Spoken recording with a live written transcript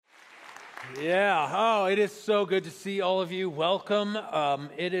Yeah. Oh, it is so good to see all of you. Welcome.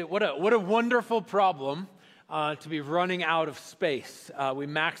 What a wonderful problem to be running out of space. We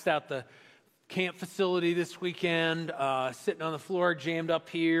maxed out the camp facility this weekend, sitting on the floor, jammed up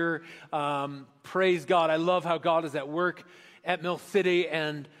here. Praise God. I love how God is at work at Mill City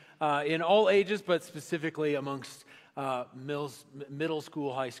and in all ages, but specifically amongst middle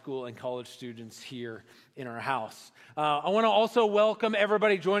school, high school, and college students here in our house. I want to also welcome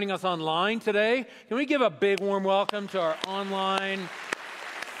everybody joining us online today. Can we give a big warm welcome to our online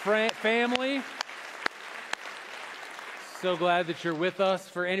family? So glad that you're with us.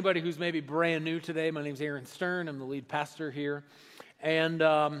 For anybody who's maybe brand new today, my name's Aaron Stern. I'm the lead pastor here, and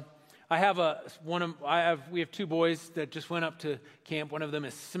we have two boys that just went up to camp. One of them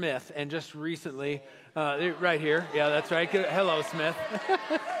is Smith, and just recently, right here. Yeah, that's right. Hello, Smith.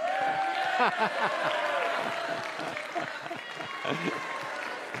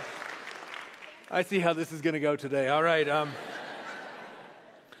 I see how this is going to go today. All right.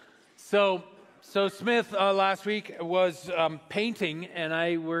 So Smith last week was painting,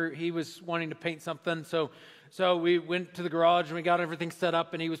 and he was wanting to paint something. So we went to the garage and we got everything set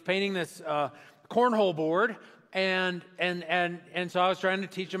up, and he was painting this cornhole board, and so I was trying to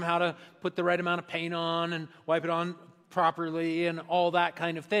teach him how to put the right amount of paint on and wipe it on properly and all that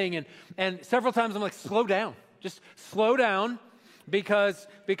kind of thing. And several times I'm like, slow down, just slow down, because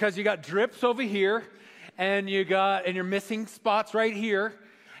you got drips over here, and you're missing spots right here.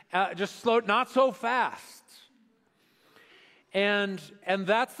 Just slow, not so fast. And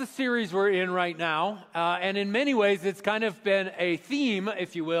that's the series we're in right now. And in many ways, it's kind of been a theme,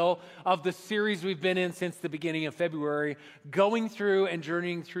 if you will, of the series we've been in since the beginning of February, going through and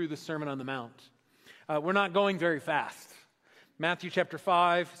journeying through the Sermon on the Mount. We're not going very fast. Matthew chapter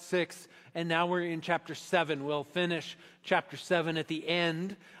 5, 6, and now we're in chapter 7. We'll finish chapter 7 at the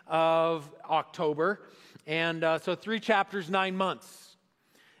end of October. And so 3 chapters, 9 months.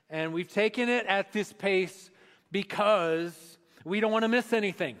 And we've taken it at this pace because we don't want to miss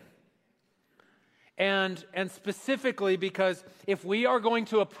anything. And specifically because if we are going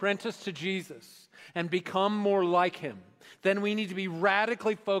to apprentice to Jesus and become more like him, then we need to be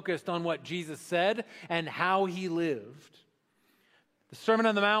radically focused on what Jesus said and how he lived. The Sermon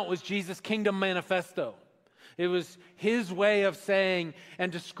on the Mount was Jesus' kingdom manifesto. It was his way of saying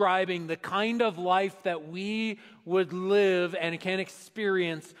and describing the kind of life that we would live and can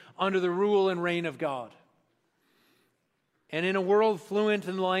experience under the rule and reign of God. And in a world fluent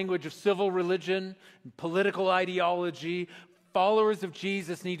in the language of civil religion, political ideology, followers of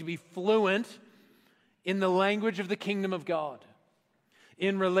Jesus need to be fluent in the language of the kingdom of God.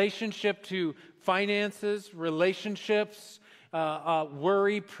 In relationship to finances, relationships,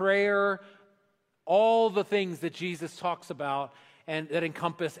 worry, prayer, all the things that Jesus talks about and that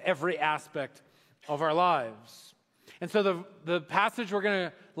encompass every aspect of our lives. And so the passage we're going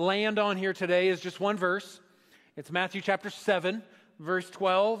to land on here today is just one verse. It's Matthew chapter 7, verse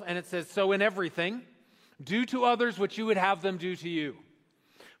 12, and it says, "So in everything, do to others what you would have them do to you.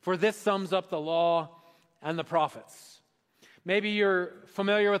 For this sums up the law and the prophets." Maybe you're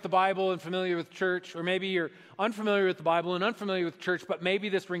familiar with the Bible and familiar with church, or maybe you're unfamiliar with the Bible and unfamiliar with church, but maybe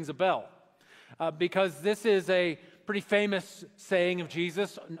this rings a bell. Because this is a pretty famous saying of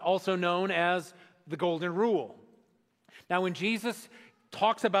Jesus, also known as the Golden Rule. Now, when Jesus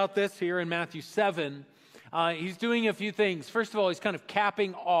talks about this here in Matthew 7, he's doing a few things. First of all, he's kind of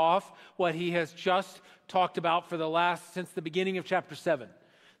capping off what he has just talked about since the beginning of chapter 7.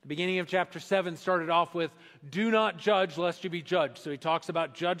 The beginning of chapter 7 started off with, "Do not judge lest you be judged." So he talks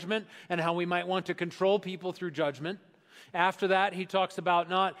about judgment and how we might want to control people through judgment. After that, he talks about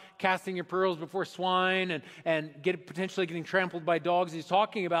not casting your pearls before swine and potentially getting trampled by dogs. He's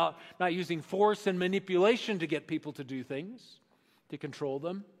talking about not using force and manipulation to get people to do things, to control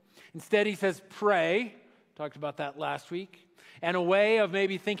them. Instead, he says, pray. Talked about that last week. And a way of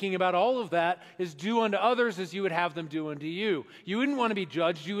maybe thinking about all of that is do unto others as you would have them do unto you. You wouldn't want to be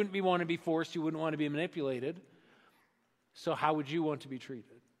judged. You wouldn't want to be forced. You wouldn't want to be manipulated. So how would you want to be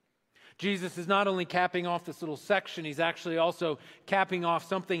treated? Jesus is not only capping off this little section, he's actually also capping off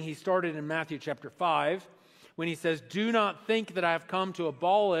something he started in Matthew chapter 5 when he says, "Do not think that I have come to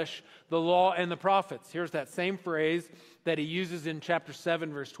abolish the law and the prophets." Here's that same phrase that he uses in chapter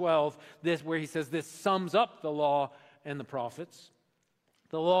 7, verse 12, where he says this sums up the law and the prophets.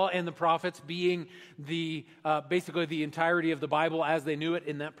 The law and the prophets being basically the entirety of the Bible as they knew it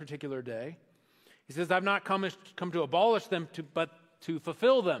in that particular day. He says, "I've not come to abolish them, but to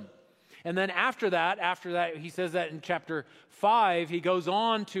fulfill them." And then after that, he says that in chapter 5, he goes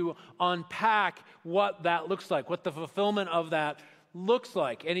on to unpack what that looks like, what the fulfillment of that looks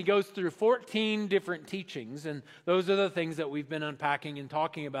like. And he goes through 14 different teachings, and those are the things that we've been unpacking and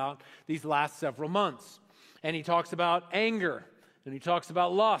talking about these last several months. And he talks about anger, and he talks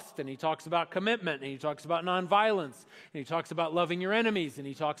about lust, and he talks about commitment, and he talks about nonviolence, and he talks about loving your enemies, and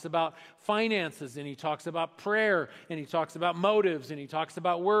he talks about finances, and he talks about prayer, and he talks about motives, and he talks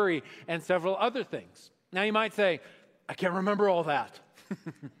about worry, and several other things. Now you might say, I can't remember all that.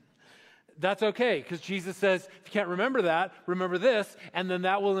 That's okay, because Jesus says, if you can't remember that, remember this, and then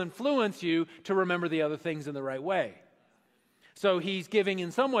that will influence you to remember the other things in the right way. So he's giving,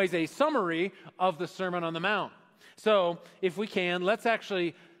 in some ways, a summary of the Sermon on the Mount. So if we can, let's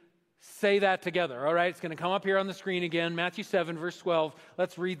actually say that together, all right? It's going to come up here on the screen again, Matthew 7, verse 12.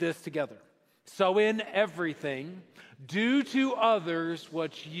 Let's read this together. So in everything, do to others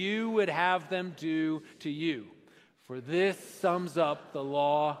what you would have them do to you. For this sums up the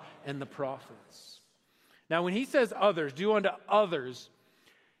law and the prophets. Now, when he says others, do unto others,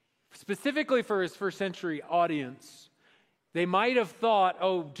 specifically for his first century audience, they might have thought,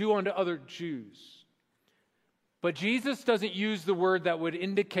 oh, do unto other Jews. But Jesus doesn't use the word that would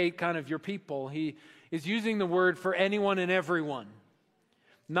indicate kind of your people. He is using the word for anyone and everyone.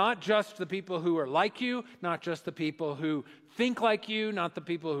 Not just the people who are like you, not just the people who think like you, not the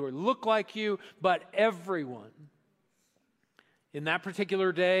people who look like you, but everyone. In that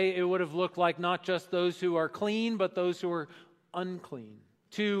particular day, it would have looked like not just those who are clean, but those who are unclean.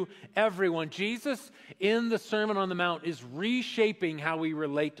 To everyone. Jesus, in the Sermon on the Mount, is reshaping how we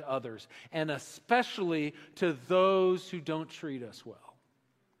relate to others, and especially to those who don't treat us well.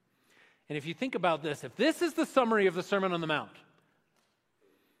 And if you think about this, if this is the summary of the Sermon on the Mount,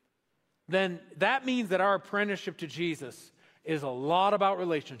 then that means that our apprenticeship to Jesus is a lot about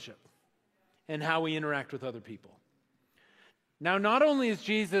relationship and how we interact with other people. Now, not only is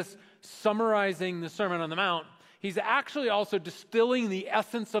Jesus summarizing the Sermon on the Mount, he's actually also distilling the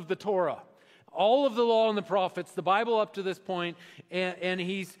essence of the Torah. All of the law and the prophets, the Bible up to this point, and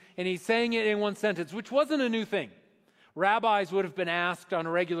he's saying it in one sentence, which wasn't a new thing. Rabbis would have been asked on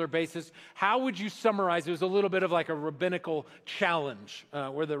a regular basis, how would you summarize? It was a little bit of like a rabbinical challenge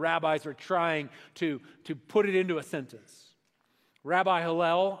where the rabbis were trying to put it into a sentence. Rabbi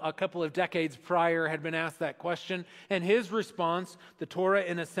Hillel, a couple of decades prior, had been asked that question, and his response, the Torah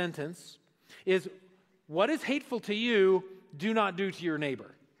in a sentence, is, what is hateful to you, do not do to your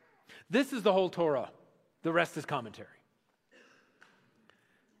neighbor. This is the whole Torah. The rest is commentary.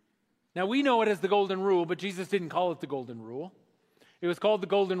 Now, we know it as the Golden Rule, but Jesus didn't call it the Golden Rule. It was called the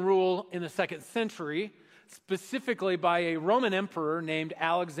Golden Rule in the 2nd century, specifically by a Roman emperor named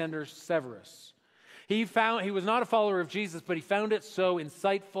Alexander Severus. He was not a follower of Jesus, but he found it so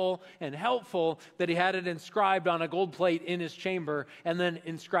insightful and helpful that he had it inscribed on a gold plate in his chamber and then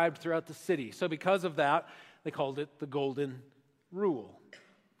inscribed throughout the city. So because of that, they called it the Golden Rule.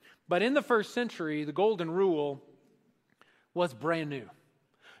 But in the 1st century, the Golden Rule was brand new.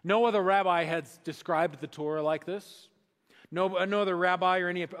 No other rabbi had described the Torah like this. No other rabbi or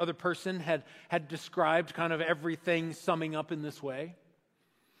any other person had described kind of everything summing up in this way.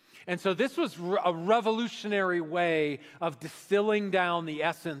 And so this was a revolutionary way of distilling down the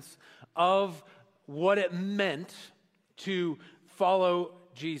essence of what it meant to follow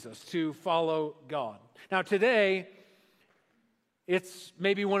Jesus, to follow God. Now today, it's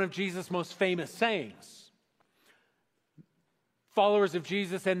maybe one of Jesus' most famous sayings. Followers of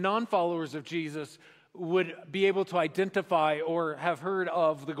Jesus and non-followers of Jesus would be able to identify or have heard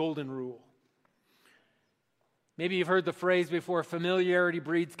of the Golden Rule. Maybe you've heard the phrase before, familiarity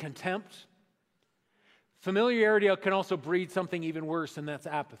breeds contempt. Familiarity can also breed something even worse, and that's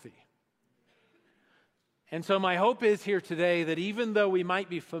apathy. And so my hope is here today that even though we might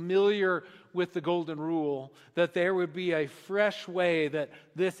be familiar with the Golden Rule, that there would be a fresh way that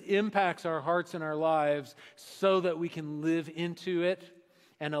this impacts our hearts and our lives so that we can live into it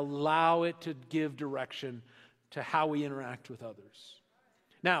and allow it to give direction to how we interact with others.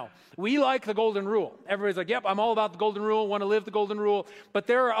 Now, we like the Golden Rule. Everybody's like, yep, I'm all about the Golden Rule, want to live the Golden Rule. But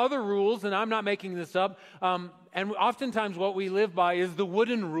there are other rules, and I'm not making this up. And oftentimes what we live by is the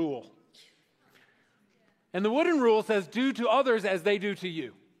wooden rule. And the wooden rule says, do to others as they do to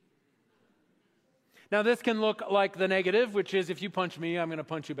you. Now, this can look like the negative, which is if you punch me, I'm going to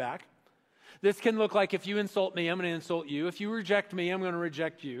punch you back. This can look like if you insult me, I'm going to insult you. If you reject me, I'm going to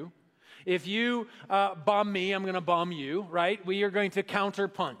reject you. If you bomb me, I'm going to bomb you, right? We are going to counter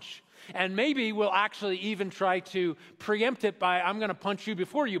punch. And maybe we'll actually even try to preempt it by, I'm going to punch you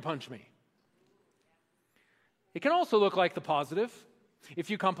before you punch me. It can also look like the positive. If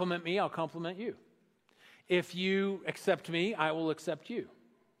you compliment me, I'll compliment you. If you accept me, I will accept you.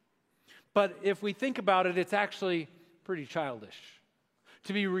 But if we think about it, it's actually pretty childish.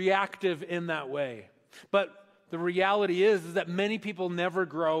 to be reactive in that way. But the reality is that many people never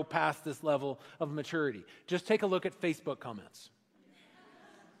grow past this level of maturity. Just take a look at Facebook comments.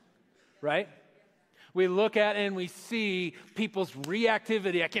 Right? We look at and we see people's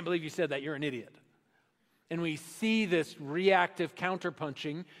reactivity. I can't believe you said that. You're an idiot. And we see this reactive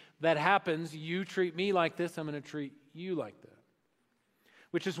counterpunching that happens. You treat me like this, I'm going to treat you like that.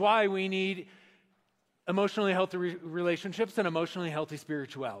 Which is why we need emotionally healthy relationships and emotionally healthy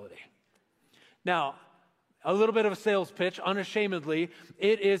spirituality. Now, a little bit of a sales pitch, unashamedly,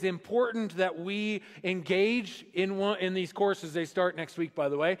 it is important that we engage in these courses. They start next week, by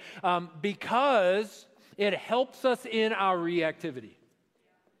the way, because it helps us in our reactivity.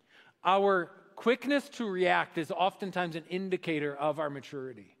 Our quickness to react is oftentimes an indicator of our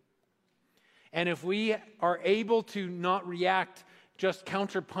maturity. And if we are able to not react just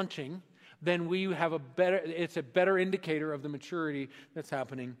counter-punching, then it's a better indicator of the maturity that's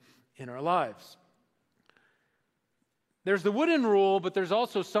happening in our lives. There's the wooden rule, but there's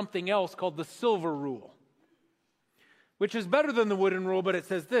also something else called the silver rule, which is better than the wooden rule, but it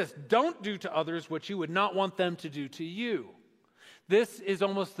says this: don't do to others what you would not want them to do to you. This is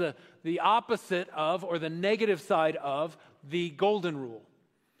almost the opposite of, or the negative side of, the golden rule.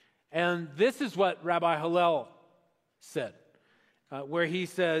 And this is what Rabbi Hillel said, where he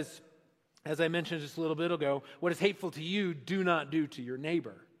says, as I mentioned just a little bit ago, what is hateful to you, do not do to your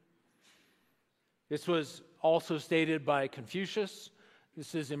neighbor. This was also stated by Confucius.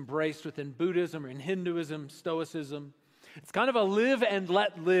 This is embraced within Buddhism or in Hinduism, Stoicism. It's kind of a live and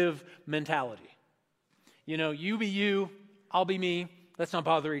let live mentality. You know, you be you, I'll be me. Let's not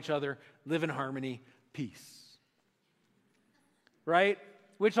bother each other. Live in harmony, peace. Right?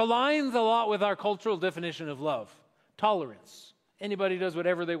 Which aligns a lot with our cultural definition of love. Tolerance. Anybody does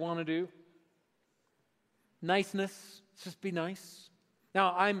whatever they want to do. Niceness. Let's just be nice.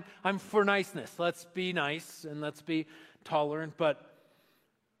 Now, I'm for niceness. Let's be nice and let's be tolerant. But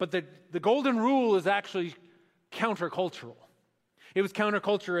the golden rule is actually countercultural. It was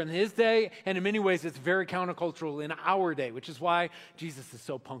counterculture in his day, and in many ways it's very countercultural in our day, which is why Jesus is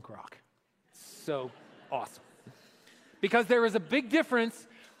so punk rock. So awesome. Because there is a big difference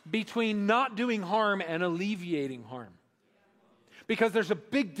between not doing harm and alleviating harm. Because there's a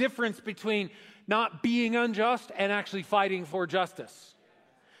big difference between not being unjust and actually fighting for justice.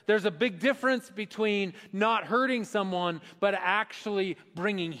 There's a big difference between not hurting someone, but actually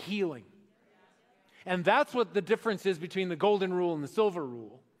bringing healing. And that's what the difference is between the golden rule and the silver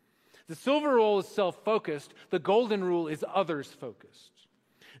rule. The silver rule is self-focused. The golden rule is others-focused.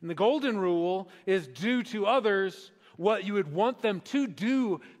 And the golden rule is do to others what you would want them to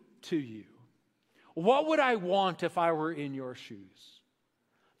do to you. What would I want if I were in your shoes?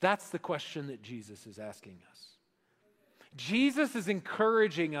 That's the question that Jesus is asking us. Jesus is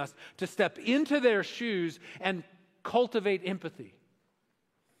encouraging us to step into their shoes and cultivate empathy.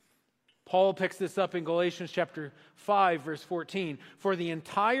 Paul picks this up in Galatians chapter 5, verse 14. For the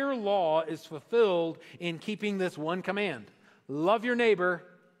entire law is fulfilled in keeping this one command: love your neighbor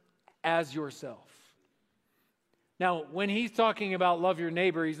as yourself. Now, when he's talking about love your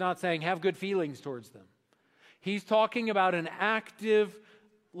neighbor, he's not saying have good feelings towards them. He's talking about an active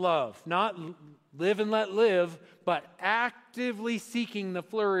love, not live and let live, but actively seeking the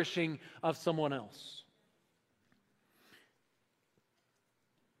flourishing of someone else.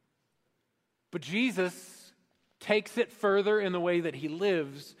 But Jesus takes it further in the way that he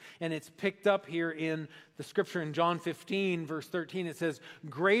lives, and it's picked up here in the scripture in John 15, verse 13. It says,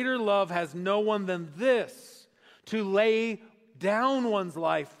 greater love has no one than this, to lay down one's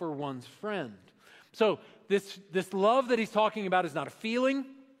life for one's friend. So this love that he's talking about is not a feeling,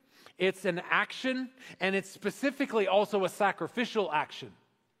 it's an action, and it's specifically also a sacrificial action.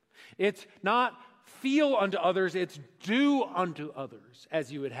 It's not feel unto others, it's do unto others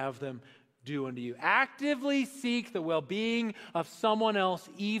as you would have them do unto you. Actively seek the well-being of someone else,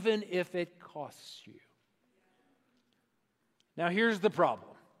 even if it costs you. Now here's the problem.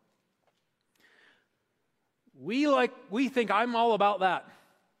 We think I'm all about that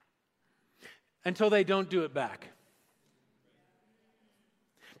until they don't do it back.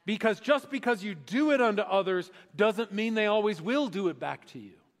 Because just because you do it unto others doesn't mean they always will do it back to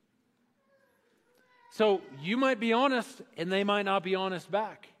you. So you might be honest and they might not be honest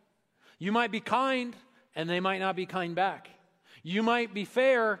back. You might be kind and they might not be kind back. You might be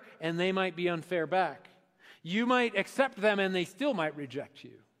fair and they might be unfair back. You might accept them and they still might reject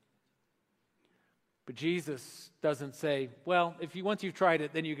you. But Jesus doesn't say, well, once you've tried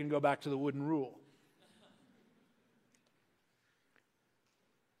it, then you can go back to the wooden rule.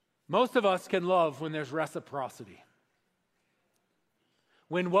 Most of us can love when there's reciprocity.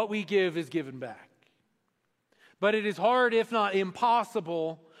 when what we give is given back. But it is hard, if not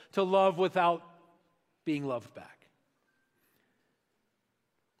impossible, to love without being loved back.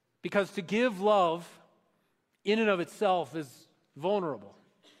 Because to give love in and of itself is vulnerable.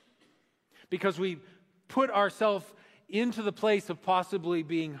 Because we put ourselves into the place of possibly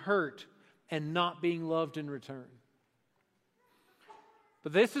being hurt and not being loved in return.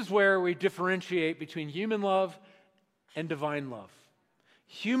 But this is where we differentiate between human love and divine love.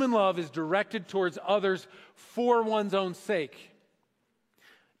 Human love is directed towards others for one's own sake.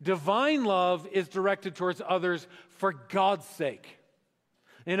 Divine love is directed towards others for God's sake.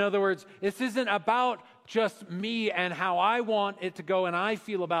 In other words, this isn't about just me and how I want it to go and I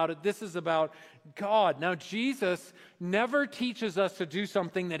feel about it. This is about God. Now, Jesus never teaches us to do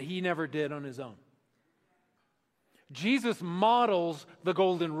something that he never did on his own. Jesus models the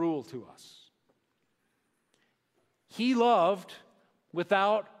golden rule to us. He loved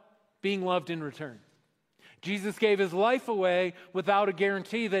without being loved in return. Jesus gave his life away without a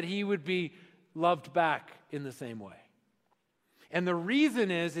guarantee that he would be loved back in the same way. And the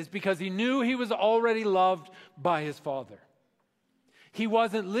reason is because he knew he was already loved by his Father. He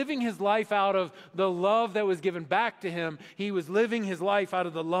wasn't living his life out of the love that was given back to him. He was living his life out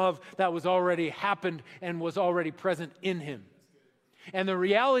of the love that was already happened and was already present in him. And the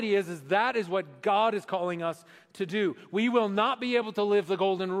reality is that is what God is calling us to do. We will not be able to live the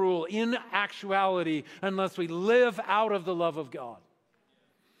golden rule in actuality unless we live out of the love of God.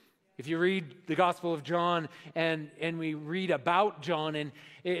 If you read the Gospel of John and we read about John, and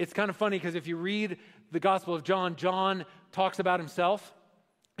it's kind of funny because if you read the Gospel of John, John talks about himself,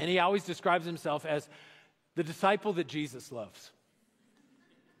 and he always describes himself as the disciple that Jesus loves.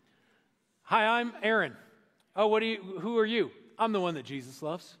 Hi, I'm Aaron. Oh, who are you? I'm the one that Jesus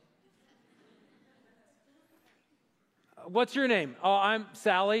loves. What's your name? Oh, I'm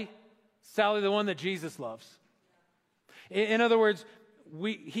Sally. Sally, the one that Jesus loves. In other words,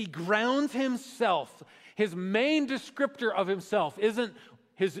 he grounds himself. His main descriptor of himself isn't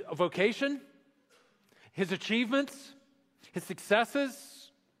his vocation, his achievements, his successes,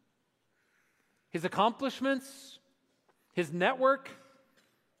 his accomplishments, his network,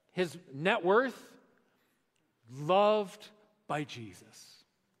 his net worth. Loved by Jesus.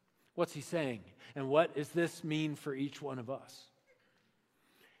 What's he saying? And what does this mean for each one of us?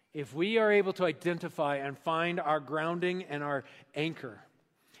 If we are able to identify and find our grounding and our anchor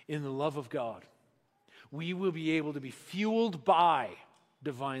in the love of God, we will be able to be fueled by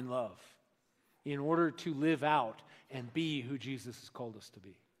divine love in order to live out and be who Jesus has called us to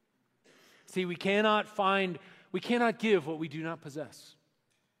be. See, we cannot give what we do not possess.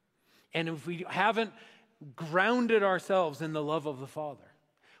 And if we haven't grounded ourselves in the love of the Father,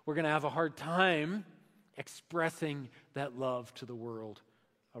 we're going to have a hard time expressing that love to the world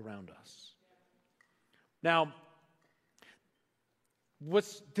around us. Now,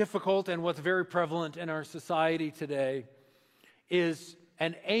 what's difficult and what's very prevalent in our society today is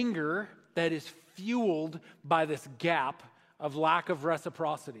an anger that is fueled by this gap of lack of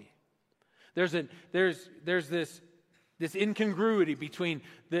reciprocity. There's this incongruity between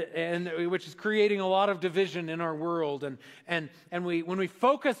which is creating a lot of division in our world, and when we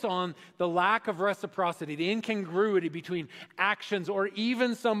focus on the lack of reciprocity, the incongruity between actions, or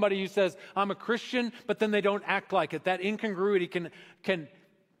even somebody who says I'm a Christian but then they don't act like it, that incongruity can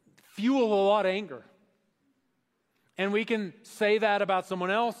fuel a lot of anger. And we can say that about someone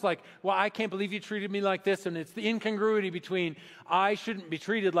else, like, well, I can't believe you treated me like this, and it's the incongruity between I shouldn't be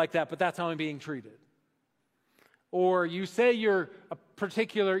treated like that, but that's how I'm being treated. Or you say you're a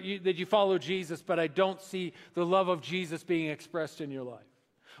that you follow Jesus, but I don't see the love of Jesus being expressed in your life.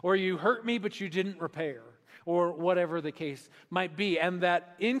 Or you hurt me, but you didn't repair, or whatever the case might be. And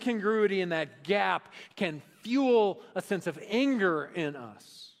that incongruity and that gap can fuel a sense of anger in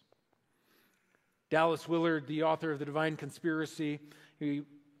us. Dallas Willard, the author of The Divine Conspiracy, who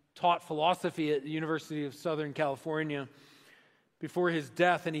taught philosophy at the University of Southern California, before his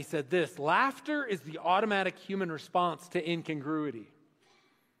death, and he said this: laughter is the automatic human response to incongruity.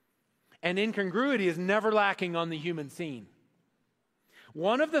 And incongruity is never lacking on the human scene.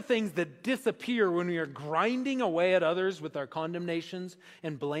 One of the things that disappear when we are grinding away at others with our condemnations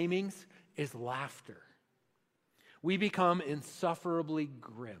and blamings is laughter. We become insufferably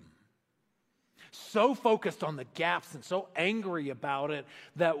grim. So focused on the gaps and so angry about it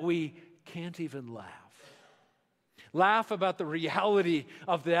that we can't even laugh. Laugh about the reality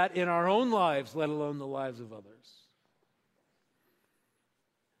of that in our own lives, let alone the lives of others.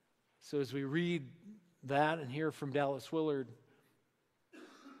 So as we read that and hear from Dallas Willard,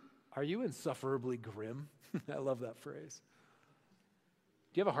 are you insufferably grim? I love that phrase.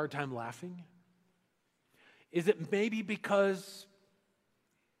 you have a hard time laughing? Is it maybe because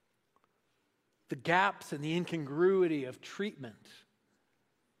the gaps and the incongruity of treatment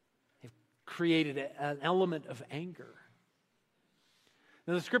have created an element of anger?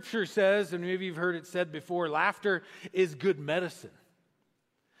 Now, the scripture says, and maybe you've heard it said before, laughter is good medicine.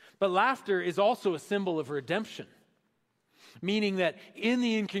 But laughter is also a symbol of redemption, meaning that in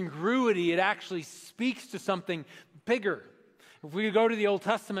the incongruity, it actually speaks to something bigger. If we go to the Old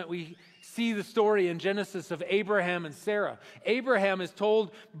Testament, we see the story in Genesis of Abraham and Sarah. Abraham is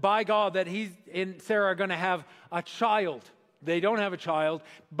told by God that he and Sarah are going to have a child. They don't have a child,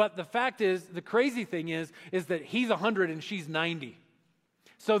 but the fact is, the crazy thing is that he's 100 and she's 90.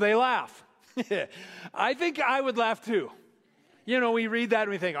 So they laugh. I think I would laugh too. You know, we read that and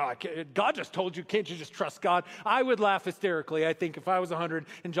we think, oh, God just told you, can't you just trust God? I would laugh hysterically, I think, if I was 100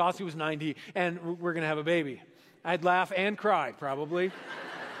 and Jossie was 90 and we're going to have a baby. I'd laugh and cry, probably.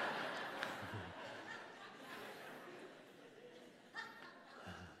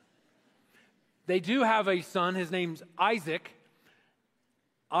 They do have a son. His name's Isaac.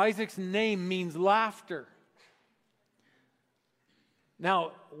 Isaac's name means laughter.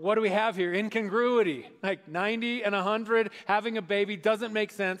 Now, what do we have here? Incongruity. Like 90 and 100, having a baby doesn't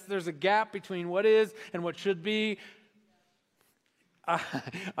make sense. There's a gap between what is and what should be.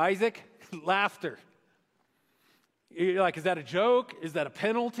 Isaac, laughter. You're like, is that a joke? Is that a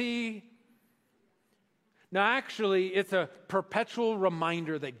penalty? Now, actually, it's a perpetual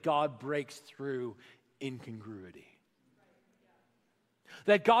reminder that God breaks through incongruity.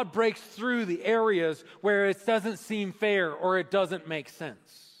 That God breaks through the areas where it doesn't seem fair or it doesn't make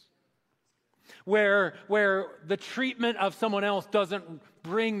sense. Where the treatment of someone else doesn't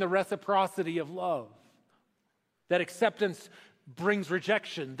bring the reciprocity of love. That acceptance brings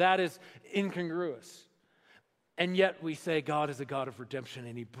rejection. That is incongruous. And yet we say God is a God of redemption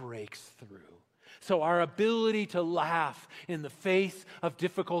and he breaks through. So our ability to laugh in the face of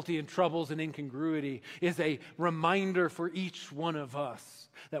difficulty and troubles and incongruity is a reminder for each one of us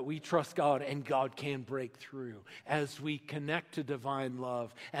that we trust God and God can break through as we connect to divine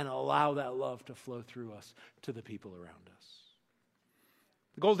love and allow that love to flow through us to the people around us.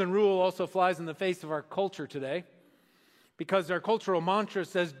 The golden rule also flies in the face of our culture today because our cultural mantra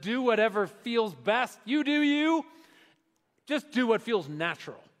says, do whatever feels best. You do you. Just do what feels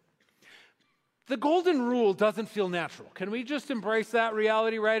natural. The golden rule doesn't feel natural. Can we just embrace that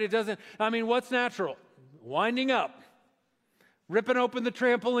reality, right? It doesn't. I mean, what's natural? Winding up, ripping open the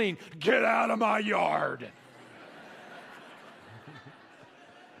trampoline, get out of my yard.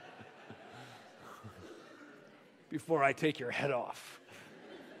 Before I take your head off.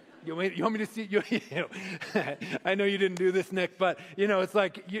 You want me to see? I know you didn't do this, Nick, but it's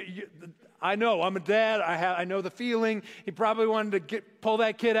like I know I'm a dad. I know the feeling. He probably wanted to pull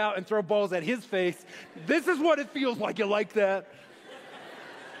that kid out and throw balls at his face. This is what it feels like. You like that?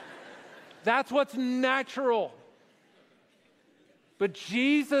 That's what's natural. But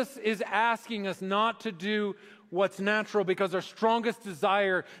Jesus is asking us not to do what's natural because our strongest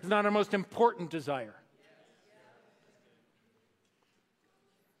desire is not our most important desire.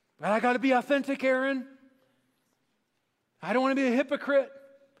 But I got to be authentic, Aaron. I don't want to be a hypocrite.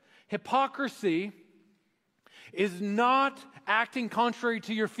 Hypocrisy is not acting contrary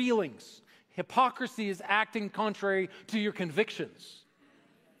to your feelings. Hypocrisy is acting contrary to your convictions.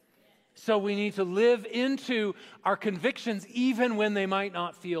 So we need to live into our convictions even when they might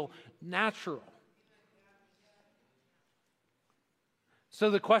not feel natural. So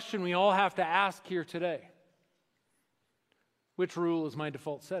the question we all have to ask here today, which rule is my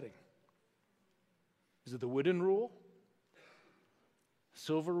default setting? Is it the wooden rule,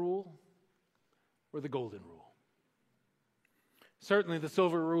 silver rule, or the golden rule? Certainly the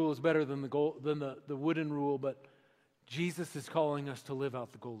silver rule is better than the wooden rule, but Jesus is calling us to live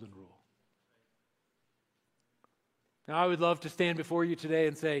out the golden rule. Now, I would love to stand before you today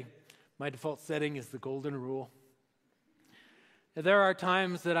and say, my default setting is the golden rule. And there are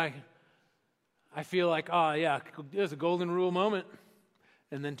times that I feel like, there's a golden rule moment,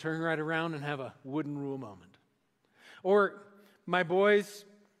 and then turn right around and have a wooden rule moment. Or my boys,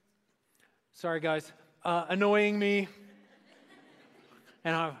 sorry guys, annoying me.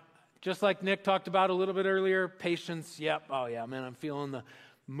 And just like Nick talked about a little bit earlier, patience, yep, oh yeah, man, I'm feeling the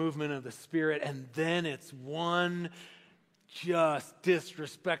movement of the Spirit. And then it's one just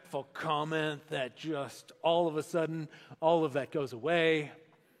disrespectful comment that just all of a sudden, all of that goes away,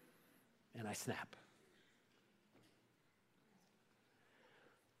 and I snap.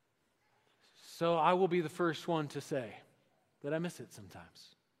 So I will be the first one to say that I miss it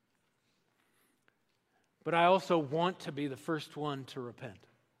sometimes. But I also want to be the first one to repent.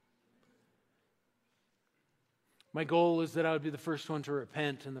 My goal is that I would be the first one to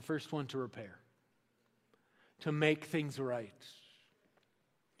repent and the first one to repair, to make things right.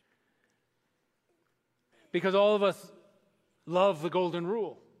 Because all of us love the golden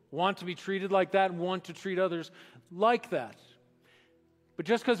rule, want to be treated like that, and want to treat others like that. But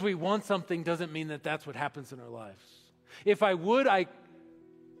just because we want something doesn't mean that that's what happens in our lives. If I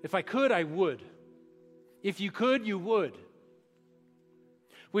could, I would. If you could, you would.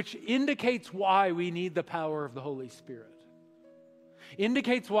 Which indicates why we need the power of the Holy Spirit.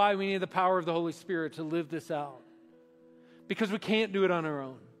 Indicates why we need the power of the Holy Spirit to live this out. Because we can't do it on our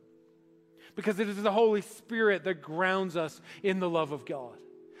own. Because it is the Holy Spirit that grounds us in the love of God.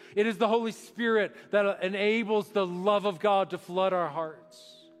 It is the Holy Spirit that enables the love of God to flood our hearts.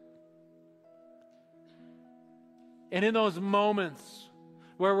 And in those moments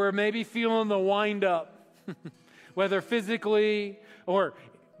where we're maybe feeling the wind up, whether physically or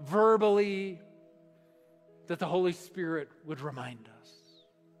verbally, that the Holy Spirit would remind us,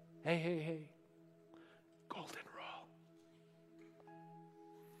 hey, golden rule.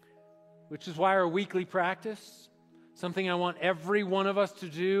 Which is why our weekly practice, something I want every one of us to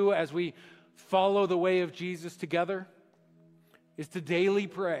do as we follow the way of Jesus together, is to daily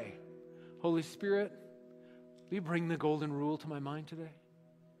pray, Holy Spirit, will you bring the golden rule to my mind today?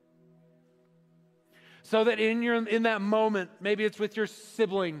 So that in that moment, maybe it's with your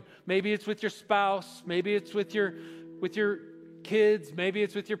sibling, maybe it's with your spouse, maybe it's with your kids, maybe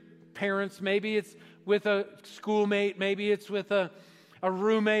it's with your parents, maybe it's with a schoolmate, maybe it's with a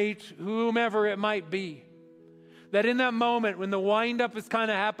roommate, whomever it might be. That in that moment, when the wind-up is kind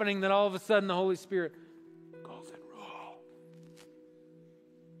of happening, that all of a sudden the Holy Spirit, golden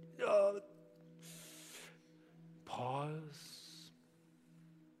rule. Pause.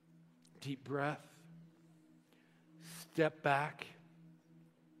 Deep breath. Step back.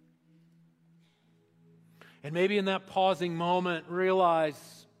 And maybe in that pausing moment,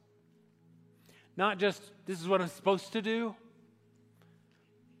 realize not just this is what I'm supposed to do,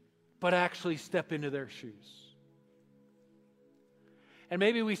 but actually step into their shoes. And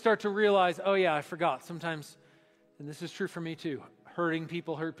maybe we start to realize, oh yeah, I forgot. Sometimes, and this is true for me too, hurting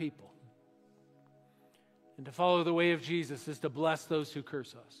people hurt people. And to follow the way of Jesus is to bless those who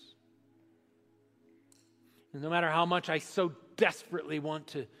curse us. And no matter how much I so desperately want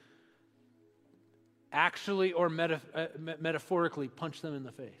to actually or metaphorically punch them in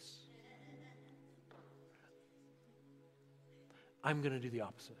the face, I'm going to do the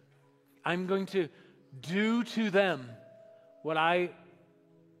opposite. I'm going to do to them what I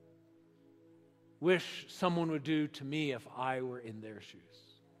wish someone would do to me if I were in their shoes.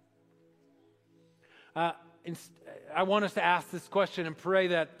 I want us to ask this question and pray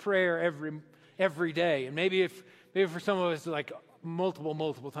that prayer every day. And maybe for some of us, like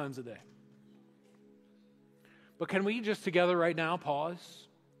multiple times a day. But can we just together right now pause?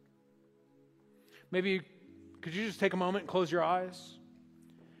 Maybe could you just take a moment and close your eyes?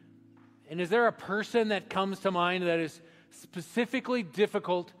 And is there a person that comes to mind that is specifically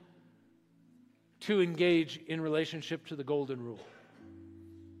difficult to engage in relationship to the golden rule?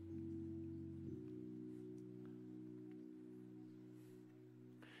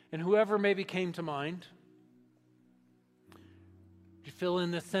 And whoever maybe came to mind, you fill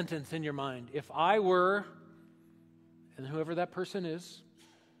in this sentence in your mind. If I were, and whoever that person is,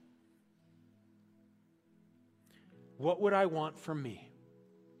 what would I want from me?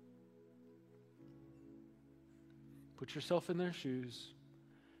 Put yourself in their shoes.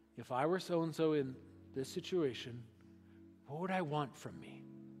 If I were so-and-so in this situation, what would I want from me?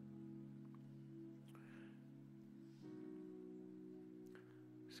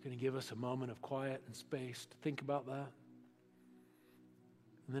 Going to give us a moment of quiet and space to think about that.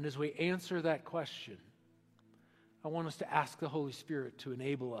 And then as we answer that question, I want us to ask the Holy Spirit to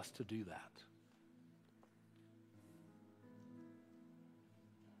enable us to do that.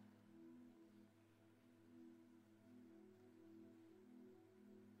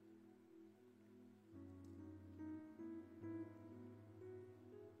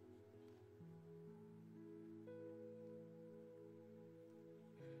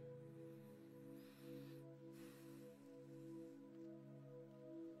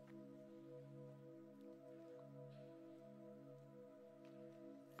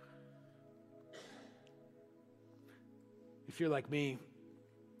 If you're like me,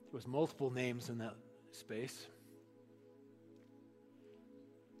 there was multiple names in that space.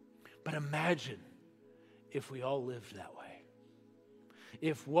 But imagine if we all lived that way.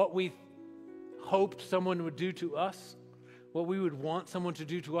 If what we hoped someone would do to us, what we would want someone to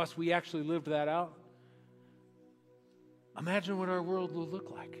do to us, we actually lived that out. imagine what our world will look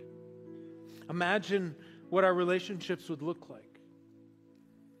like. Imagine what our relationships would look like.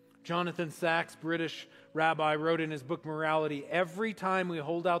 Jonathan Sacks, British rabbi, wrote in his book Morality, every time we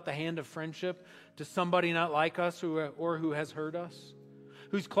hold out the hand of friendship to somebody not like us or who has hurt us,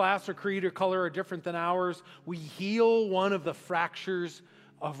 whose class or creed or color are different than ours, we heal one of the fractures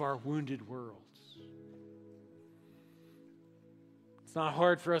of our wounded worlds. It's not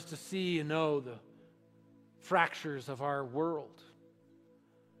hard for us to see and know the fractures of our world.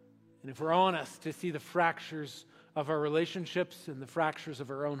 And if we're honest, to see the fractures of our relationships and the fractures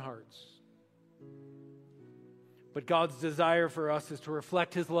of our own hearts. But God's desire for us is to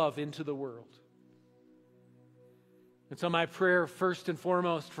reflect His love into the world. And so my prayer, first and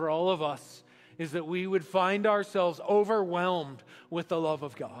foremost, for all of us, is that we would find ourselves overwhelmed with the love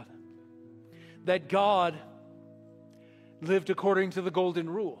of God. That God lived according to the golden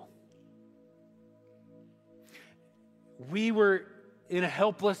rule. We were in a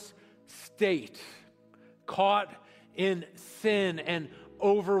helpless state, caught in sin and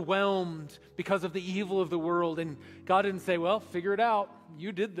overwhelmed because of the evil of the world. And God didn't say, well, figure it out.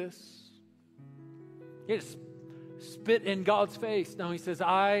 You did this. He just spit in God's face. No, He says,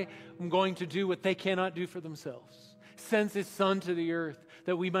 I am going to do what they cannot do for themselves. Sends His Son to the earth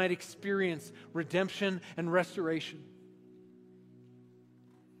that we might experience redemption and restoration.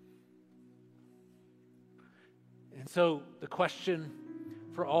 And so the question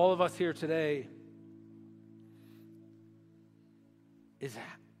for all of us here today is,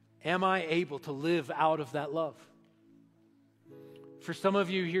 am I able to live out of that love? For some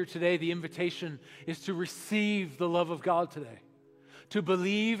of you here today, the invitation is to receive the love of God today, to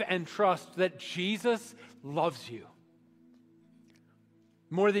believe and trust that Jesus loves you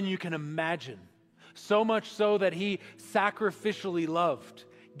more than you can imagine, so much so that He sacrificially loved,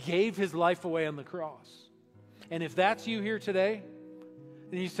 gave His life away on the cross. And if that's you here today,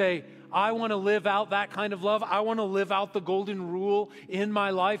 and you say, I want to live out that kind of love. I want to live out the golden rule in my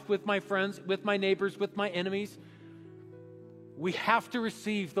life with my friends, with my neighbors, with my enemies. We have to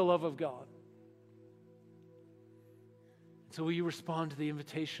receive the love of God. So will you respond to the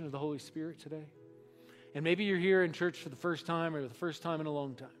invitation of the Holy Spirit today? And maybe you're here in church for the first time or the first time in a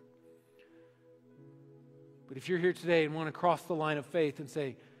long time. But if you're here today and want to cross the line of faith and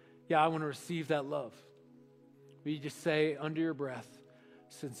say, yeah, I want to receive that love, will you just say under your breath,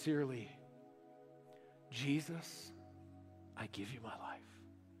 sincerely, Jesus, I give you my life.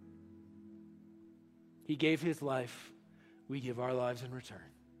 He gave His life. We give our lives in return.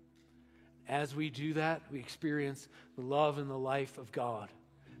 As we do that, we experience the love and the life of God.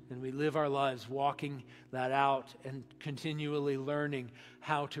 And we live our lives walking that out and continually learning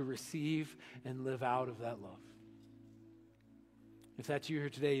how to receive and live out of that love. If that's you here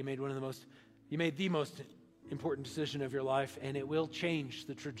today, you made the most important decision of your life, and it will change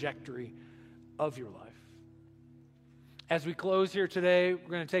the trajectory of your life. As we close here today, we're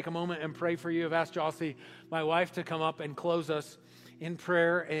going to take a moment and pray for you. I've asked Jossie, my wife, to come up and close us in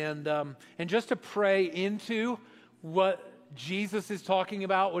prayer and just to pray into what Jesus is talking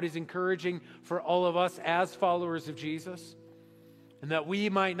about, what is encouraging for all of us as followers of Jesus, and that we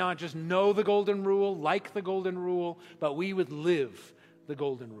might not just know the golden rule, like the golden rule, but we would live the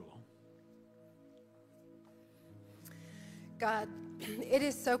golden rule. God, it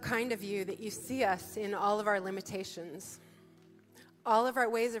is so kind of you that you see us in all of our limitations. All of our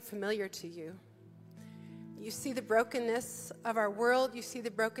ways are familiar to you. You see the brokenness of our world. You see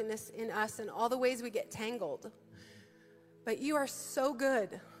the brokenness in us and all the ways we get tangled. But you are so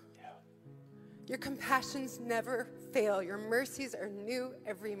good. Yeah. Your compassions never fail. Your mercies are new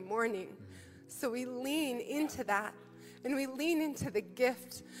every morning. So we lean into that, and we lean into the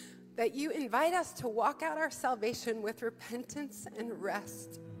gift that you invite us to walk out our salvation with repentance and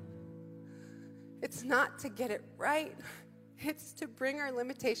rest. It's not to get it right. It's to bring our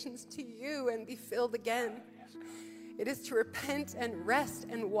limitations to you and be filled again. It is to repent and rest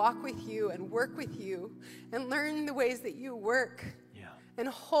and walk with you and work with you and learn the ways that you work. Yeah. And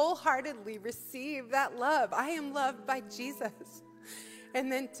wholeheartedly receive that love. I am loved by Jesus.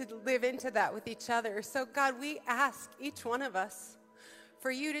 And then to live into that with each other. So God, we ask each one of us for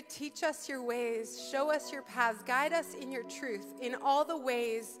you to teach us your ways, show us your paths, guide us in your truth, in all the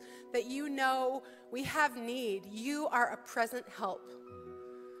ways that you know we have need. You are a present help.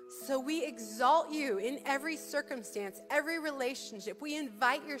 So we exalt you in every circumstance, every relationship. We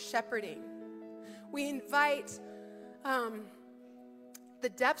invite your shepherding. We invite the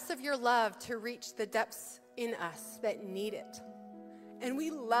depths of your love to reach the depths in us that need it. And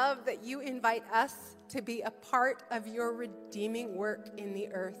we love that you invite us to be a part of your redeeming work in the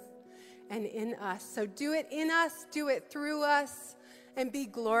earth. and in us. So do it in us, do it through us, and be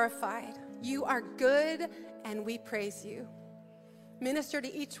glorified. You are good, and we praise you. Minister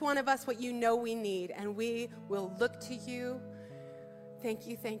to each one of us what you know we need, and we will look to you. Thank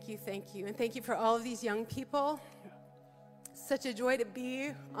you, thank you, thank you. And thank you for all of these young people. Such a joy to be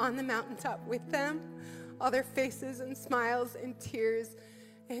on the mountaintop with them. All their faces and smiles and tears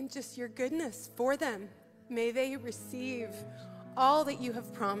and just your goodness for them. May they receive all that you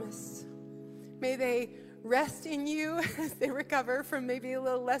have promised. May they rest in you as they recover from maybe a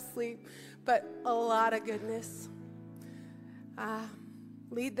little less sleep, but a lot of goodness.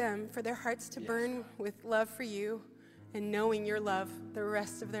 Lead them for their hearts to burn with love for you and knowing your love the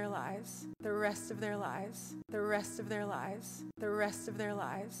rest of their lives, the rest of their lives, the rest of their lives, the rest of their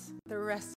lives, the rest